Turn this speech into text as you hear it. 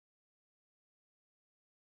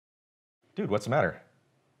Dude, what's the matter?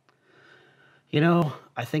 You know,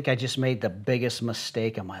 I think I just made the biggest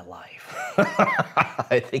mistake of my life.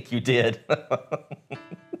 I think you did.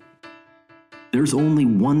 There's only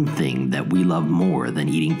one thing that we love more than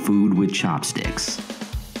eating food with chopsticks,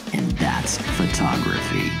 and that's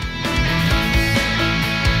photography.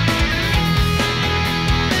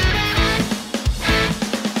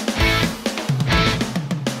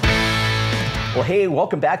 Well, hey,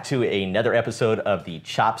 welcome back to another episode of the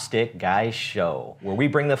Chopstick Guys Show, where we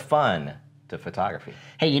bring the fun to photography.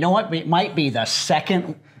 Hey, you know what? It might be the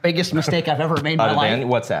second biggest mistake I've ever made in my life.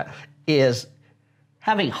 What's that? Is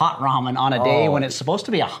having hot ramen on a day when it's supposed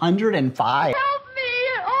to be 105. Help me!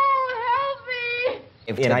 Oh,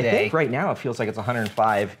 help me! And I think right now it feels like it's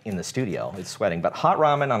 105 in the studio. It's sweating, but hot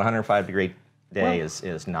ramen on a 105-degree day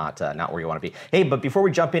is not where you want to be. Hey, but before we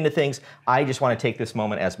jump into things, I just want to take this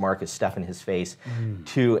moment as Mark is stuffing his face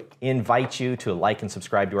to invite you to like and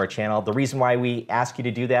subscribe to our channel. The reason why we ask you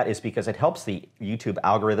to do that is because it helps the YouTube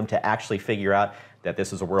algorithm to actually figure out that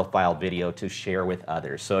this is a worthwhile video to share with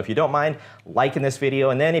others. So if you don't mind liking this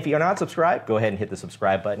video, and then if you're not subscribed, go ahead and hit the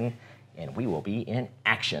subscribe button, and we will be in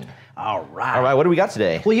action. All right. All right, what do we got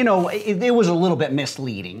today? Well, you know, it was a little bit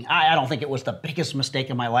misleading. I don't think it was the biggest mistake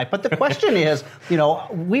of my life. But the question is, you know,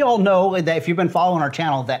 we all know that if you've been following our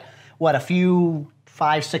channel that, what, a few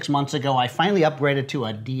 5-6 months ago, I finally upgraded to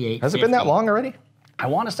a D850. Has it been that long already? I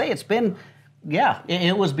want to say it's been, yeah,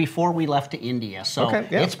 it was before we left to India. So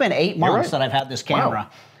it's been 8 months that I've had this camera.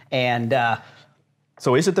 Wow. And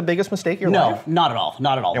so is it the biggest mistake of your life? No, not at all,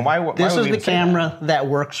 not at all. And why this would is we the say camera that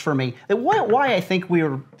works for me. Why I think we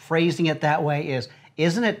were phrasing it that way is,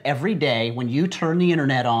 isn't it every day when you turn the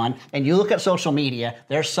internet on and you look at social media,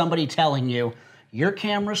 there's somebody telling you, your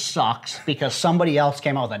camera sucks because somebody else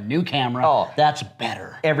came out with a new camera that's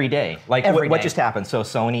better. Every day. Like what just happened? So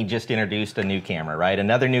Sony just introduced a new camera, right?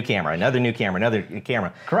 Another new camera, another new camera, another new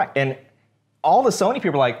camera. Correct. And all the Sony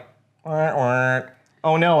people are like,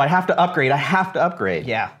 oh no, I have to upgrade, I have to upgrade.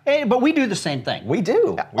 Yeah, but we do the same thing. We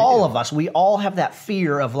do. All of us, we all have that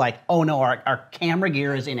fear of like, oh no, our camera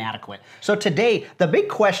gear is inadequate. So today, the big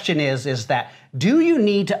question is that, do you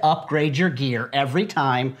need to upgrade your gear every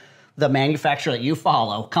time the manufacturer that you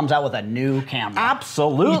follow comes out with a new camera?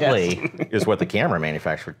 Absolutely, is what the camera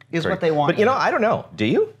manufacturer is what they want. But you know, I don't know, do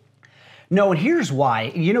you? No, and here's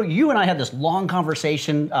why. You know, you and I had this long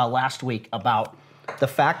conversation last week about the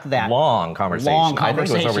fact that long conversation. I think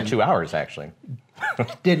it was over 2 hours actually.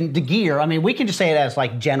 The gear, I mean, we can just say it as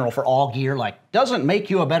like general for all gear, like doesn't make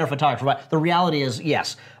you a better photographer. But the reality is,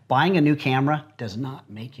 yes, buying a new camera does not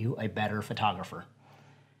make you a better photographer.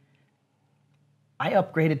 I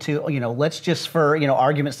upgraded to, you know, let's just for, you know,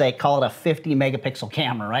 argument's sake, call it a 50 megapixel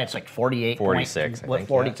camera, right? It's like 46, I think.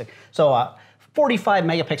 46. Yeah. So 45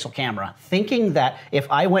 megapixel camera, thinking that if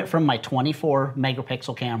I went from my 24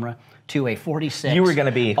 megapixel camera to a 46. You were going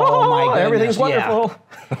to be, oh my goodness, everything's wonderful.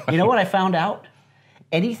 Yeah. You know what I found out?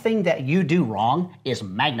 Anything that you do wrong is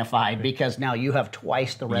magnified because now you have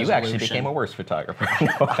twice the resolution. You actually became a worse photographer.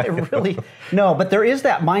 No, but there is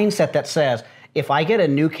that mindset that says, if I get a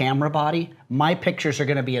new camera body, my pictures are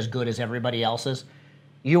going to be as good as everybody else's.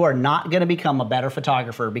 You are not going to become a better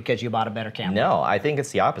photographer because you bought a better camera. No, I think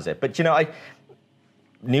it's the opposite. But you know,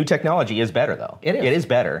 new technology is better though. It is. It is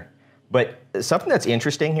better. But something that's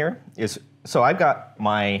interesting here is, so I've got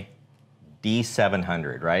my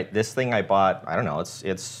D700, right? This thing I bought, I don't know,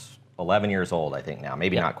 it's 11 years old, I think now.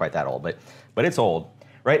 Maybe not quite that old, but it's old,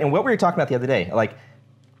 right? And what we were talking about the other day, like,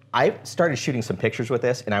 I started shooting some pictures with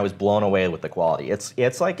this, and I was blown away with the quality.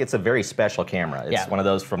 It's like it's a very special camera. It's one of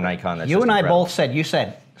those from Nikon. That's you and I incredible. both said, you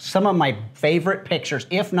said some of my favorite pictures,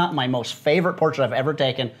 if not my most favorite portrait I've ever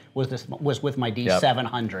taken, was with my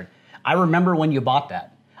D700. Yep. I remember when you bought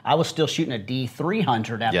that. I was still shooting a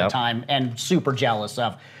D300 at the time, and super jealous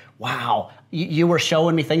of. Wow, you were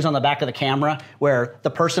showing me things on the back of the camera where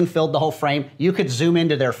the person filled the whole frame. You could zoom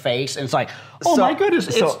into their face, and it's like, oh my goodness.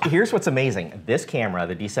 So here's what's amazing. This camera,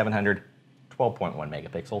 the D700, 12.1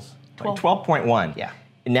 megapixels. 12.1. Yeah.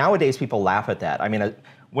 Nowadays, people laugh at that. I mean,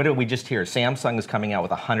 what did we just hear? Samsung is coming out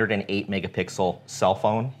with a 108 megapixel cell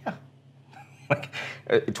phone. Yeah. Like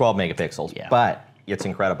 12 megapixels. Yeah. But it's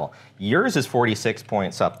incredible. Yours is 46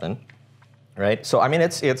 point something. Right? So, I mean,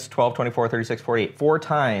 it's 12, 24, 36, 48, 4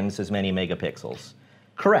 times as many megapixels.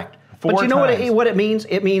 Correct. But you know what it means?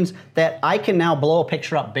 It means that I can now blow a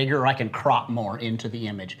picture up bigger, or I can crop more into the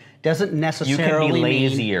image. Doesn't necessarily You can be mean,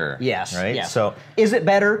 lazier. Yes. Right? Yes. So, is it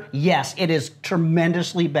better? Yes, it is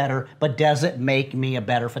tremendously better, but does it make me a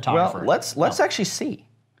better photographer? Well, let's actually see.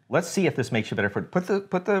 Let's see if this makes you better. Put the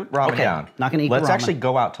ramen down. Not going to eat Let's the ramen. actually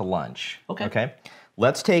go out to lunch. Okay. Okay.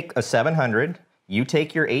 Let's take a 700 You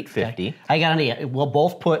take your 850. Okay. I got an idea.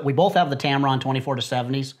 We both have the Tamron 24 to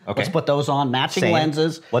 70s. Okay. Let's put those on. Matching Same.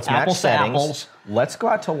 lenses. Let's apples match to settings. apples. Let's go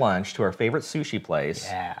out to lunch to our favorite sushi place.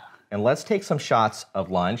 Yeah. And let's take some shots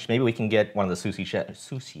of lunch. Maybe we can get one of the sushi chefs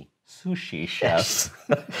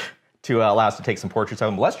to allow us to take some portraits of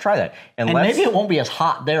them. Let's try that. And maybe it won't be as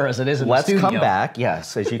hot there as it is in the studio. Let's come back.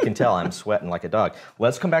 Yes, as you can tell, I'm sweating like a dog.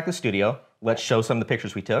 Let's come back to the studio. Let's show some of the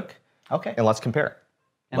pictures we took. Okay. And let's compare.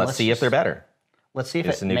 And let's see if they're better. Let's see if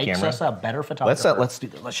It's it a new makes camera. us a better photographer. Let's do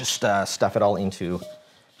that. Let's just stuff it all into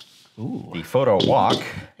the photo walk.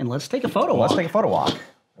 And let's take a photo Let's walk. take a photo walk.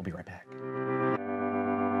 We'll be right back.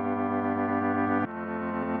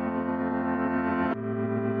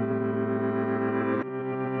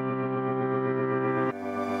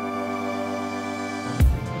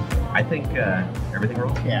 I think everything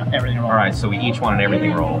rolls. Yeah, everything rolls. All right, so we each want an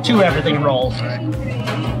everything roll. 2 everything rolls.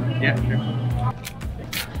 Yeah, sure.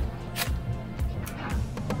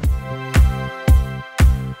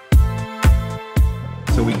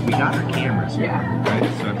 So we got our cameras here, right?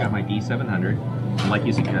 So I've got my D700. And like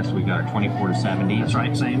you suggested, we've got our 24 to 70. That's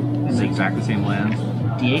right, same. It's exactly the same lens.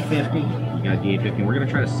 D850. We got a D850. We're going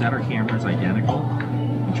to try to set our cameras identical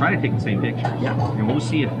and try to take the same pictures. Yeah. And we'll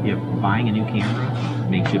see if buying a new camera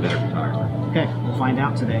makes you a better photographer. Okay, we'll find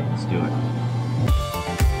out today. Let's do it.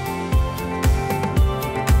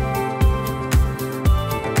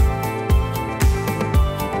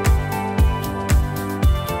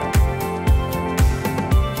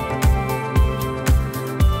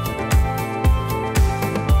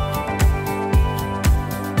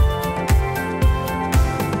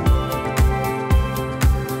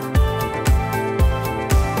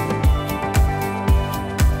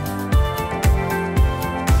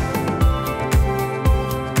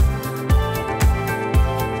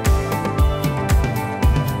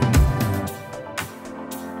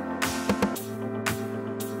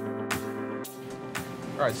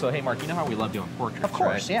 All right, so hey, Mark, you know how we love doing portraits, Of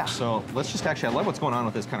course, right? yeah. So let's just actually, I love what's going on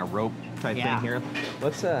with this kind of rope type Yeah. thing here.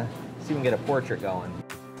 Let's see if we can get a portrait going.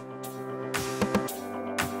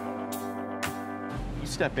 You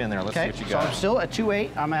step in there, let's see Okay, what you so got. I'm still at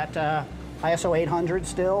 2.8. I'm at ISO 800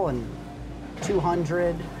 still and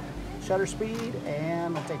 200 shutter speed,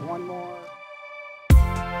 and I'll take one more.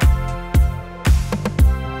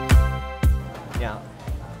 Yeah,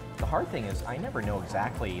 the hard thing is I never know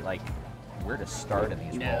exactly like where to start in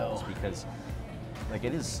these rolls because like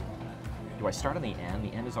it is, do I start on the end?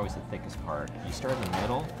 The end is always the thickest part. You start in the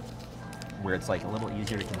middle where it's like a little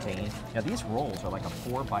easier to contain. Now these rolls are like a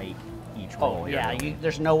 4 bite each roll. Oh, here, yeah, really.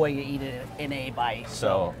 there's no way you eat it in a bite.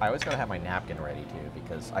 So I always gotta have my napkin ready too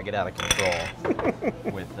because I get out of control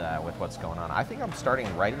with what's going on. I think I'm starting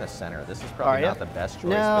right in the center. This is probably not the best choice. No,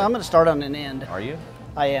 but I'm going to start on an end. Are you?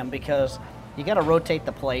 I am, because you got to rotate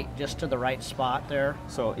the plate just to the right spot there.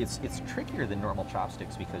 So it's trickier than normal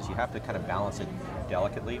chopsticks because you have to kind of balance it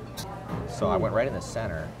delicately. So I went right in the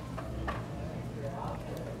center.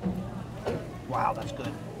 Wow, that's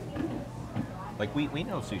good. Like we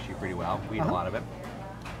know sushi pretty well. We eat a lot of it.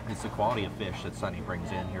 It's the quality of fish that Sonny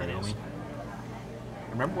brings in here at Umi.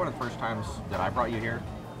 Remember one of the first times that I brought you here?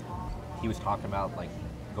 He was talking about like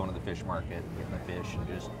going to the fish market and getting the fish and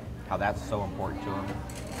just how that's so important to him.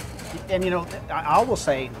 And you know, I will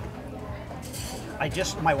say,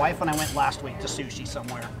 my wife and I went last week to sushi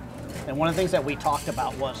somewhere, and one of the things that we talked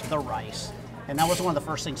about was the rice. And that was one of the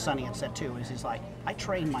first things Sonny had said too, is he's like, I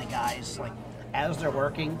train my guys, like, as they're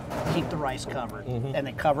working, keep the rice covered. And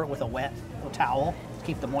they cover it with a wet towel,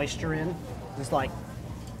 keep the moisture in. It's like,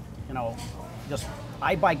 you know, just,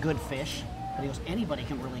 I buy good fish, but he goes, anybody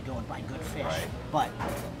can really go and buy good fish. Right. But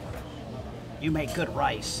you make good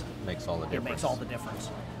rice, Makes all the difference. it makes all the difference.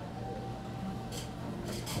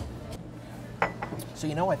 So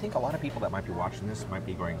you know, I think a lot of people that might be watching this might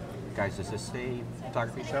be going, guys, is this a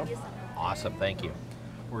photography show? Awesome, thank you.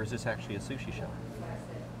 Or is this actually a sushi show?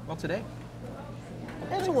 Well, today,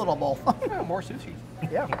 It's a little both. yeah, more sushi.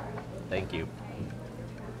 Yeah. Thank you.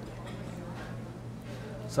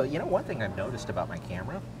 So you know, one thing I've noticed about my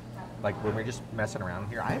camera, like when we're just messing around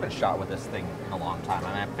here, I haven't shot with this thing in a long time.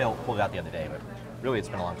 I mean, I pulled it out the other day, but really it's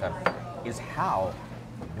been a long time, is how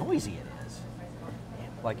noisy it is.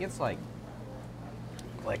 Like it's like,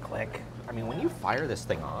 click, click. I mean, when you fire this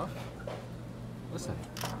thing off, listen,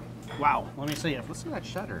 Wow. Let me see it. listen to that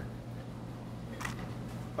shutter.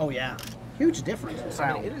 Oh yeah. Huge difference in I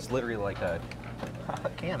sound. mean, it is literally like a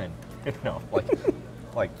cannon, you know,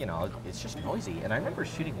 like, you know, it's just noisy. And I remember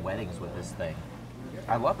shooting weddings with this thing.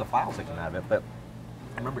 I love the files that come out of it, but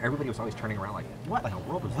I remember everybody was always turning around like, what in the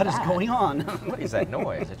world is that? What is going on? What is that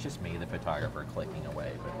noise? It's just me, the photographer, clicking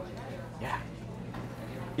away. But yeah.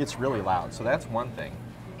 it's really loud. So that's one thing.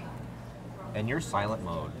 And your silent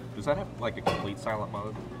mode, does that have like a complete silent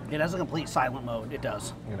mode? It has a complete silent mode. It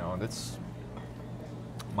does. You know, that's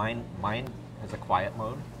mine has a quiet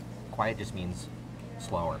mode. Quiet just means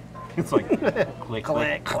slower. It's like click,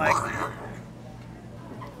 click, click.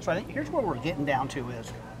 So I think here's what we're getting down to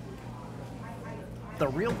is the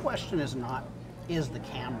real question is not, is the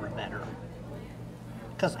camera better?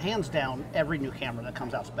 Because hands down, every new camera that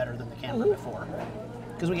comes out is better than the camera before.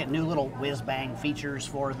 Because we get new little whiz-bang features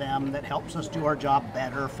for them that helps us do our job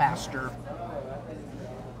better, faster.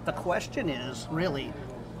 The question is, really,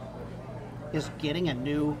 is getting a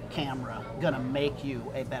new camera gonna make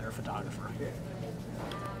you a better photographer?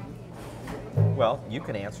 Well, you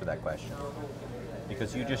can answer that question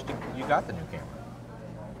because you got the new camera.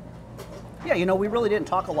 Yeah, you know, we really didn't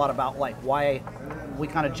talk a lot about like why we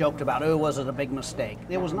kind of joked about, oh, was it a big mistake?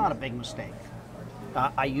 It was not a big mistake.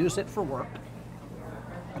 I use it for work,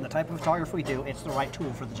 and the type of photography we do, it's the right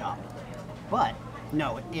tool for the job. But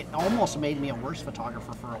no, it almost made me a worse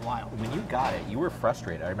photographer for a while. When you got it, you were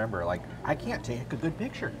frustrated. I remember, like, I can't take a good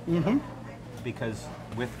picture. Mm-hmm. Because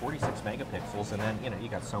with 46 megapixels, and then, you know, you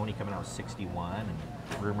got Sony coming out with 61,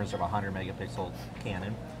 and rumors of 100 megapixel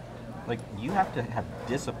Canon. Like, you have to have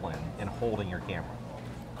discipline in holding your camera.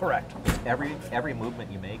 Correct. Every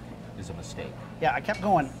movement you make is a mistake. Yeah, I kept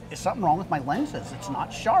going, is something wrong with my lenses? It's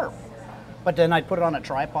not sharp. But then I'd put it on a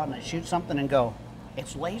tripod and I'd shoot something and go,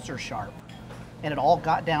 it's laser sharp. And it all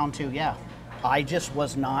got down to, yeah, I just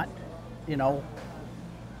was not, you know,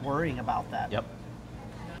 worrying about that. Yep.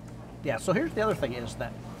 Yeah, so here's the other thing is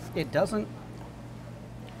that it doesn't,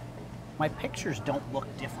 my pictures don't look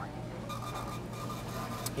different.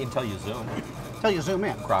 Until you zoom. Until you zoom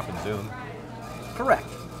in. Crop and zoom. Correct.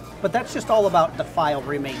 But that's just all about the file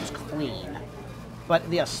remains clean. But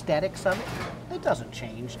the aesthetics of it, it doesn't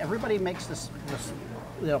change. Everybody makes this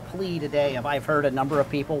you know, plea today of, I've heard a number of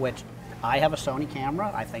people, which I have a Sony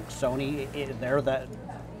camera. I think Sony, they're the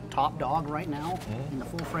top dog right now in the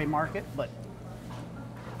full frame market. But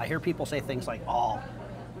I hear people say things like, oh,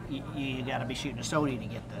 you got to be shooting a Sony to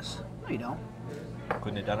get this. No, you don't.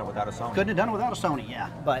 Couldn't have done it without a Sony. Couldn't have done it without a Sony, yeah.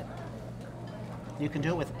 But you can do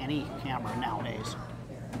it with any camera nowadays.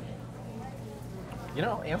 You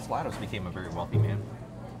know, Enceladus became a very wealthy man.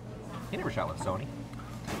 He never shot with Sony.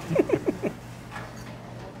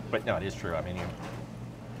 But no, it is true. I mean,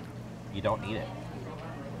 you don't need it.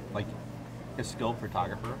 Like, a skilled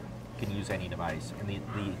photographer can use any device, and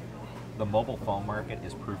the mobile phone market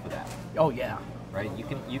is proof of that. Oh yeah. Right?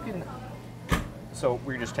 You can. So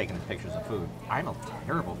we're just taking pictures of food. I'm a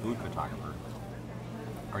terrible food photographer.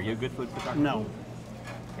 Are you a good food photographer? No.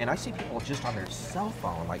 And I see people just on their cell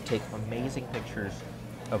phone like take amazing pictures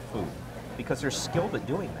of food because they're skilled at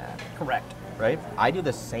doing that. Correct. Right? I do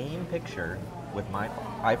the same picture with my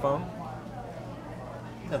iPhone.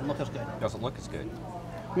 Doesn't look as good. Doesn't look as good.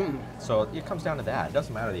 Mm-mm. So it comes down to that. It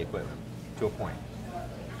doesn't matter the equipment to a point.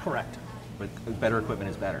 Correct. But better equipment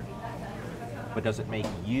is better. But does it make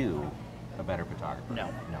you a better photographer? No.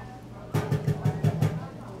 No.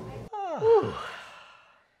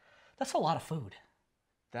 That's a lot of food.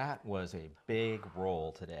 That was a big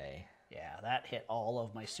roll today. Yeah, that hit all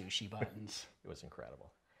of my sushi buttons. It was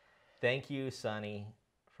incredible. Thank you, Sonny,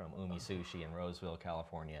 from Umi Sushi in Roseville,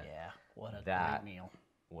 California. Yeah, what a That great meal.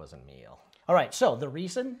 was a meal. All right, so the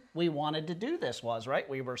reason we wanted to do this was, right,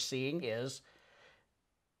 we were seeing is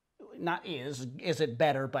it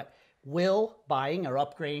better, but will buying or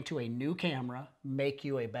upgrading to a new camera make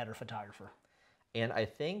you a better photographer? And I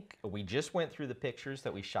think we just went through the pictures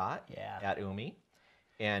that we shot at Umi.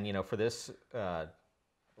 And, you know, for this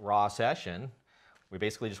raw session, we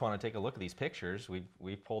basically just want to take a look at these pictures.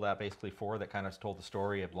 We pulled out basically 4 that kind of told the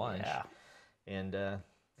story of lunch. Yeah. And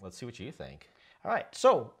let's see what you think. All right,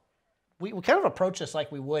 so we kind of approach this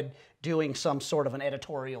like we would doing some sort of an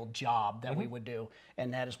editorial job that we would do,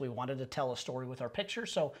 and that is we wanted to tell a story with our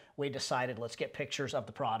pictures, so we decided let's get pictures of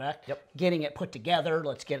the product, getting it put together,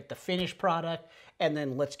 let's get the finished product, and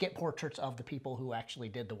then let's get portraits of the people who actually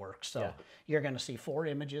did the work. So you're going to see 4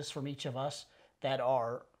 images from each of us that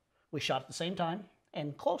we shot at the same time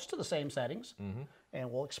and close to the same settings,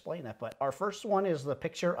 and we'll explain that. But our first one is the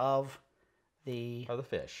picture of the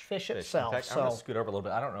fish. Fish itself. In fact, I'm going to scoot over a little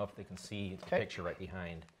bit. I don't know if they can see the picture right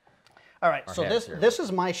behind. All right, so heads this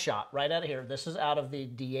is my shot right out of here. This is out of the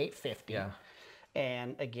D850. Yeah.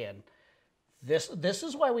 And again, this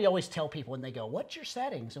is why we always tell people when they go, what's your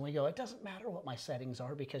settings? And we go, it doesn't matter what my settings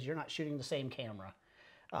are because you're not shooting the same camera.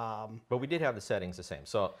 But we did have the settings the same.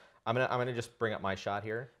 So I'm gonna just bring up my shot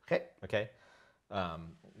here. Okay. Okay.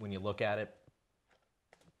 When you look at it,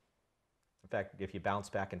 in fact, if you bounce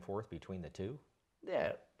back and forth between the two,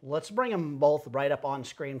 Yeah, let's bring them both right up on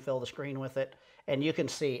screen, fill the screen with it, and you can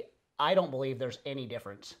see, I don't believe there's any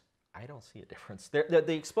difference. I don't see a difference.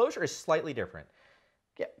 The exposure is slightly different.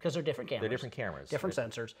 Yeah, because they're different cameras. They're different cameras. Different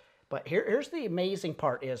sensors. But here's the amazing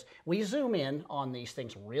part is we zoom in on these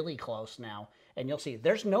things really close now, and you'll see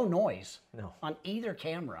there's no noise on either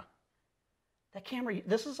camera. That camera,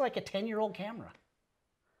 this is like a 10-year-old camera.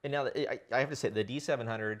 And now, I have to say, the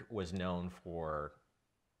D700 was known for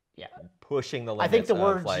pushing the limits. I think the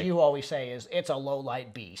words you always say is, it's a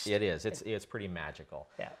low-light beast. It is. It's pretty magical.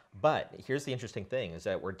 Yeah. But here's the interesting thing, is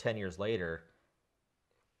that we're 10 years later,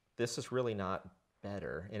 this is really not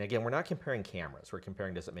better. And again, we're not comparing cameras. We're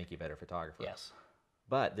comparing, does it make you a better photographer? Yes.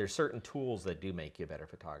 But there's certain tools that do make you a better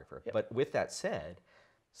photographer. Yep. But with that said,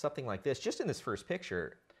 something like this, just in this first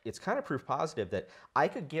picture, it's kind of proof positive that I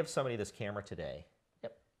could give somebody this camera today,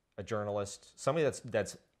 a journalist, somebody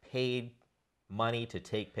that's paid money to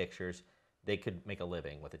take pictures, they could make a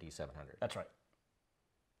living with a D700. That's right.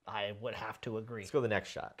 I would have to agree. Let's go to the next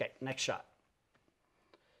shot. Okay, next shot.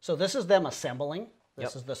 So this is them assembling.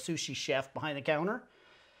 This is the sushi chef behind the counter.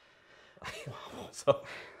 So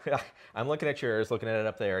I'm looking at yours, looking at it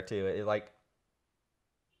up there too. It like,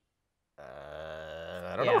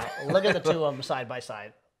 I don't know. Look at the two of them side by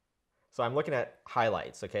side. So I'm looking at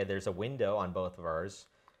highlights. Okay, there's a window on both of ours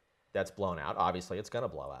that's blown out. Obviously, it's going to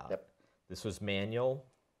blow out. Yep. This was manual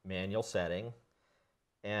setting,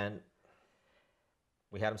 and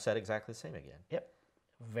we had them set exactly the same again. Yep.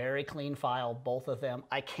 Very clean file, both of them.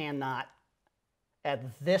 I cannot, at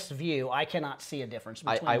this view, I cannot see a difference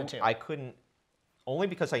between the two. I couldn't, only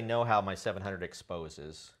because I know how my 700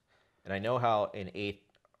 exposes, and I know how an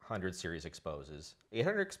 800 series exposes.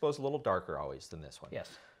 800 exposes a little darker always than this one. Yes.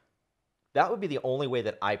 That would be the only way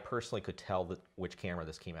that I personally could tell which camera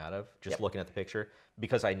this came out of, just looking at the picture,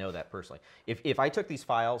 because I know that personally. If I took these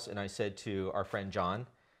files and I said to our friend John,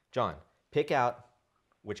 pick out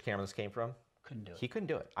which camera this came from, couldn't do it. He couldn't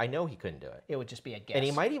do it. I know he couldn't do it. It would just be a guess. And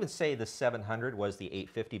he might even say the 700 was the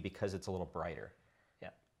 850 because it's a little brighter.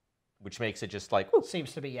 Yeah. Which makes it just like, whoop,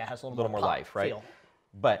 seems to be, has a little more life, right? Feel.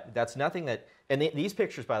 But that's nothing that, and these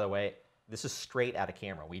pictures, by the way, this is straight out of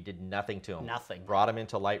camera. We did nothing to them. Nothing. Brought them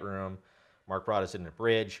into Lightroom. Mark brought us in a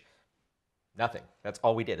bridge. Nothing. That's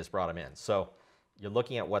all we did is brought them in. So you're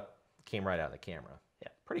looking at what came right out of the camera. Yeah.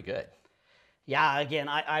 Pretty good. Yeah, again,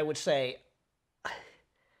 I would say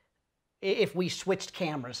if we switched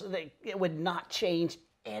cameras, it would not change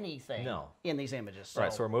anything in these images. So. All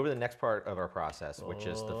right, so we're moving to the next part of our process, which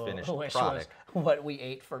is the finished product. Was what we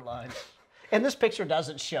ate for lunch. And this picture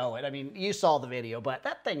doesn't show it. I mean, you saw the video, but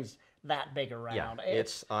that thing's that big around. Yeah,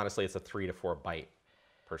 it's honestly, it's a 3 to 4 bite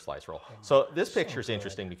per slice roll. So this picture is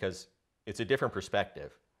interesting because it's a different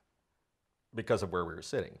perspective because of where we were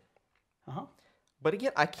sitting. But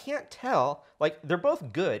again, I can't tell, like, they're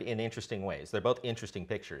both good in interesting ways. They're both interesting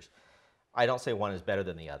pictures. I don't say one is better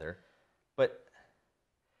than the other, but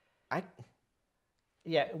that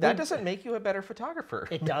doesn't make you a better photographer.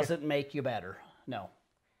 It doesn't make you better, no.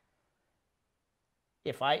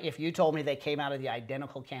 If you told me they came out of the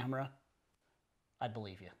identical camera, I'd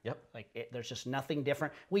believe you. Yep. Like there's just nothing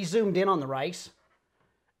different. We zoomed in on the rice.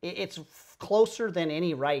 It's closer than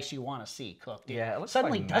any rice you want to see cooked. Yeah, it looks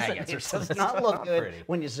suddenly like doesn't. maggots. It does not look good pretty.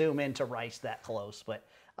 when you zoom into rice that close. But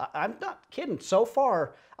I'm not kidding. So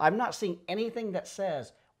far, I'm not seeing anything that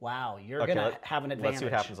says, "Wow, you're gonna have an advantage." Let's see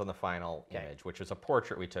what happens on the final image, which was a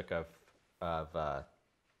portrait we took of the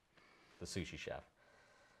sushi chef.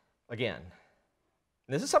 Again,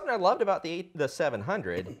 this is something I loved about the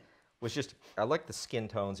 700. Was just, I like the skin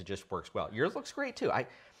tones. It just works well. Yours looks great too.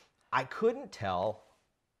 I couldn't tell.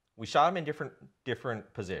 We shot them in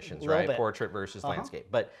different positions, right? Portrait versus landscape.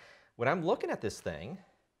 But when I'm looking at this thing,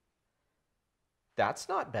 that's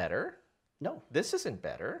not better. No. This isn't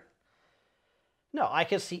better. No, I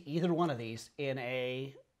could see either one of these in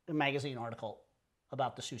a magazine article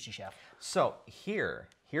about the sushi chef. So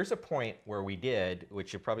here's a point where we did,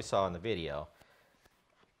 which you probably saw in the video,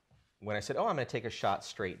 when I said, oh, I'm going to take a shot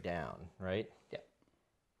straight down, right? Yeah.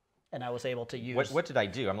 And I was able to use... What did I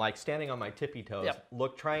do? I'm like standing on my tippy toes,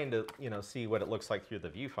 trying to see what it looks like through the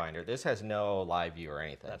viewfinder. This has no live view or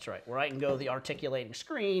anything. That's right. Where I can go to the articulating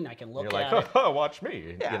screen, I can look at it. Oh, watch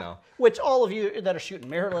me, Which all of you that are shooting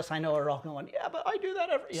mirrorless, I know are all going, yeah, but I do that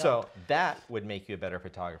every... So that would make you a better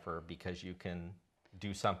photographer because you can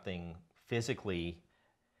do something physically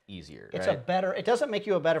easier, It's right? a better... It doesn't make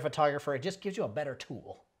you a better photographer. It just gives you a better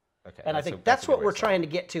tool. Okay, and I think that's what we're trying to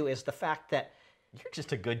get to is the fact that you're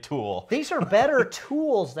just a good tool. These are better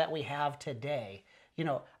tools that we have today. You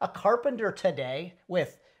know, a carpenter today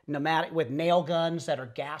with nail guns that are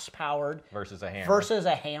gas powered versus a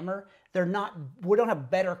hammer. They're not. We don't have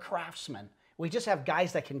better craftsmen. We just have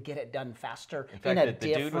guys that can get it done faster In fact, in a the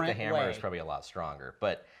different dude with the hammer way. is probably a lot stronger.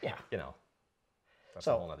 But Yeah. you know, that's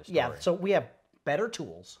a whole other story. Yeah, so we have better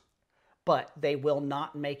tools, but they will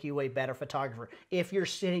not make you a better photographer. If you're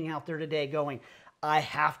sitting out there today going, I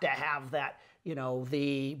have to have that, you know,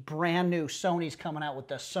 the brand new Sony's coming out with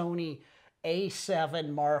the Sony A7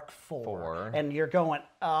 Mark IV. And you're going,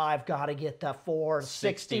 oh, I've got to get the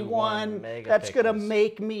 461. 61 That's going to megapixels.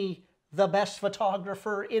 make me the best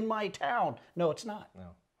photographer in my town. No, it's not. No.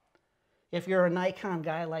 If you're a Nikon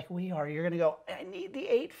guy like we are, you're going to go, I need the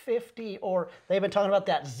 850, or they've been talking about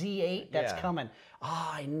that Z8 that's coming.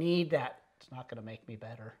 Oh, I need that. It's not going to make me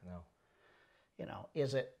better. No. You know,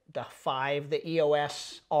 is it the 5, the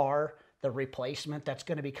EOS R, the replacement that's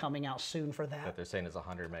going to be coming out soon for that? That they're saying is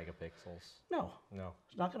 100 megapixels. No. No.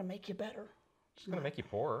 It's not going to make you better. It's going to make you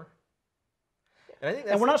poorer. And I think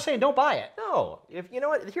that's And we're not saying don't buy it. No. If you know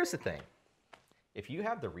what, here's the thing. If you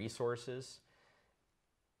have the resources,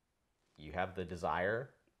 you have the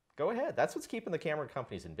desire, go ahead. That's what's keeping the camera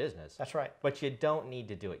companies in business. That's right. But you don't need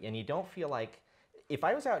to do it. And you don't feel like, if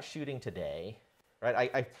I was out shooting today,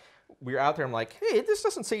 right, we were out there, I'm like, hey, this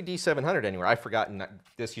doesn't say D700 anywhere. I've forgotten that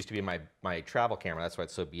this used to be my travel camera. That's why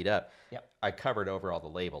it's so beat up. Yep. I covered over all the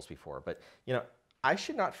labels before. But, you know, I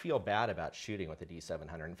should not feel bad about shooting with the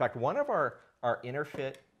D700. In fact, one of our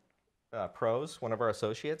Interfit pros, one of our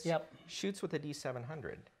associates, shoots with the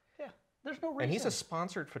D700. Yeah, there's no reason. And he's a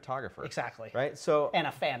sponsored photographer. Exactly. Right? So, and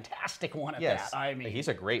a fantastic one at that. I mean, he's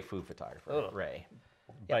a great food photographer, Ray.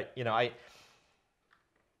 But, you know,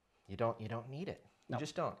 you don't need it. You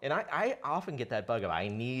just don't. And I often get that bug of, I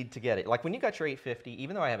need to get it. Like when you got your 850,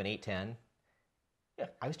 even though I have an 810,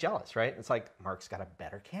 I was jealous, right? It's like, Mark's got a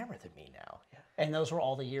better camera than me now. Yeah. And those were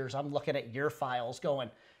all the years I'm looking at your files going,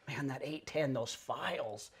 man, that 810, those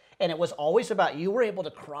files. And it was always about, you were able to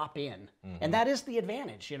crop in. And that is the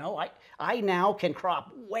advantage, you know. I now can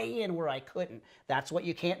crop way in where I couldn't. That's what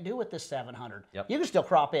you can't do with this 700. Yep. You can still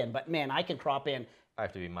crop in, but man, I can crop in. I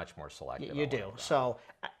have to be much more selective. You do. So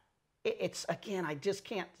it's, again, I just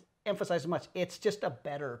can't emphasize as much. It's just a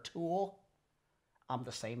better tool. I'm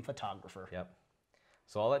the same photographer. Yep.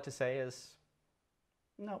 So all that to say is,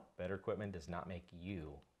 no. Better equipment does not make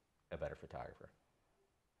you a better photographer.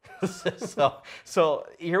 so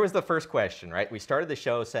here was the first question, right? We started the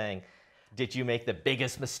show saying, did you make the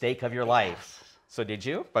biggest mistake of your life? So did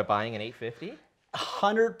you, by buying an 850?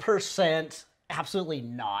 100% absolutely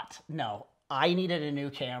not. No. I needed a new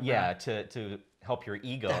camera. Yeah, to help your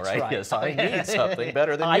ego, That's right? right. Yes, I need something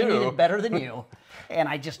better than I you. needed better than you. And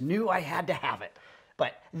I just knew I had to have it.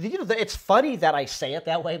 But you know, it's funny that I say it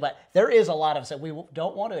that way, but there is a lot of us that we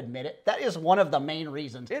don't want to admit it. That is one of the main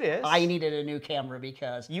reasons it is. I needed a new camera,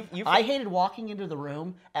 because I hated walking into the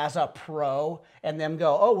room as a pro and them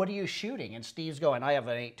go, oh, what are you shooting? And Steve's going, I have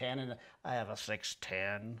an 810 and I have a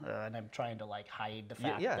 610. And I'm trying to like hide the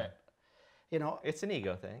fact that, you know. It's an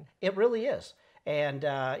ego thing. It really is. And,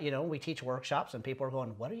 you know, we teach workshops and people are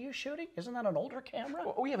going, what are you shooting? Isn't that an older camera?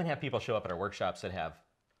 Well, we even have people show up at our workshops that have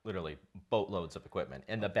literally boatloads of equipment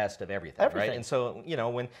and the best of everything, right? And so, you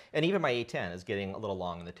know, and even my 810 is getting a little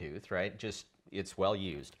long in the tooth, right? Just, it's well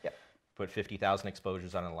used. Yep. Put 50,000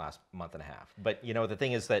 exposures on in the last month and a half. But, you know, the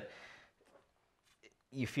thing is that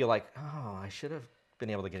you feel like, oh, I should have been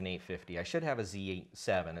able to get an 850. I should have a Z7,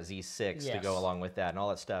 a Z6 to go along with that and all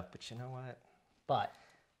that stuff. But you know what? But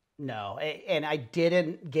no, and I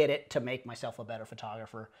didn't get it to make myself a better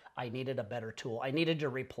photographer. I needed a better tool. I needed to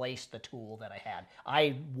replace the tool that I had.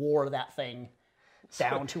 I wore that thing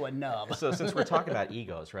down to a nub. So since we're talking about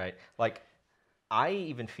egos, right? Like, I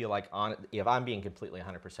even feel like, if I'm being completely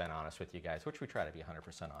 100% honest with you guys, which we try to be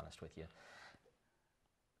 100% honest with you,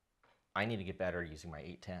 I need to get better using my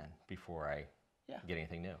 810 before I get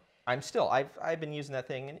anything new. I've been using that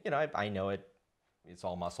thing, and you know, I know it. It's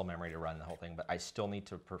all muscle memory to run the whole thing, but I still need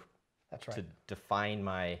to to define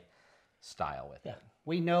my style with it.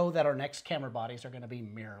 We know that our next camera bodies are going to be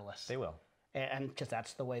mirrorless. They will, and because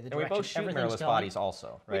that's the way the and direction. we both shoot mirrorless bodies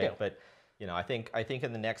also, right? We do. But you know, I think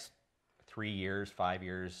in the next 3 years, 5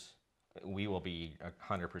 years, we will be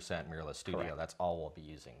 100% mirrorless studio. Correct. That's all we'll be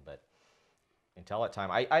using. But until that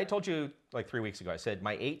time, I told you like 3 weeks ago. I said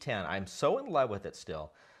my 810. I'm so in love with it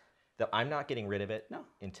still that I'm not getting rid of it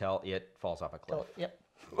until it falls off a cliff.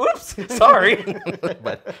 Oops, sorry.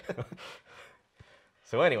 But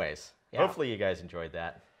so anyways, hopefully you guys enjoyed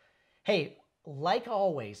that. Hey, like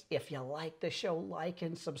always, if you like the show, like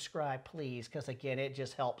and subscribe, please, because again, it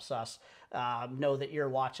just helps us know that you're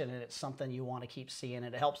watching and it's something you want to keep seeing.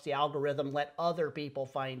 It helps the algorithm let other people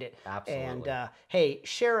find it. Absolutely. And hey,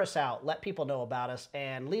 share us out, let people know about us,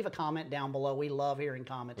 and leave a comment down below. We love hearing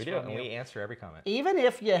comments We do, from and you. we answer every comment. Even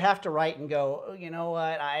if you have to write and go, oh, you know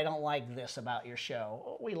what, I don't like this about your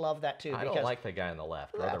show. We love that too. I don't like the guy on the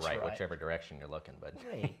left or the That's right, right. whichever direction you're looking. But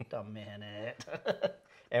Wait a minute.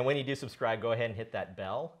 And when you do subscribe, go ahead and hit that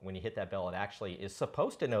bell. When you hit that bell, it actually is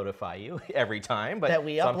supposed to notify you every time. But That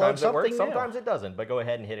we upload sometimes it works, something new. sometimes it doesn't. But go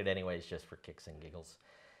ahead and hit it anyways, just for kicks and giggles.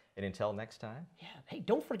 And until next time, Yeah. Hey,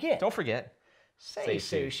 don't forget. don't forget, say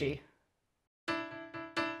sushi.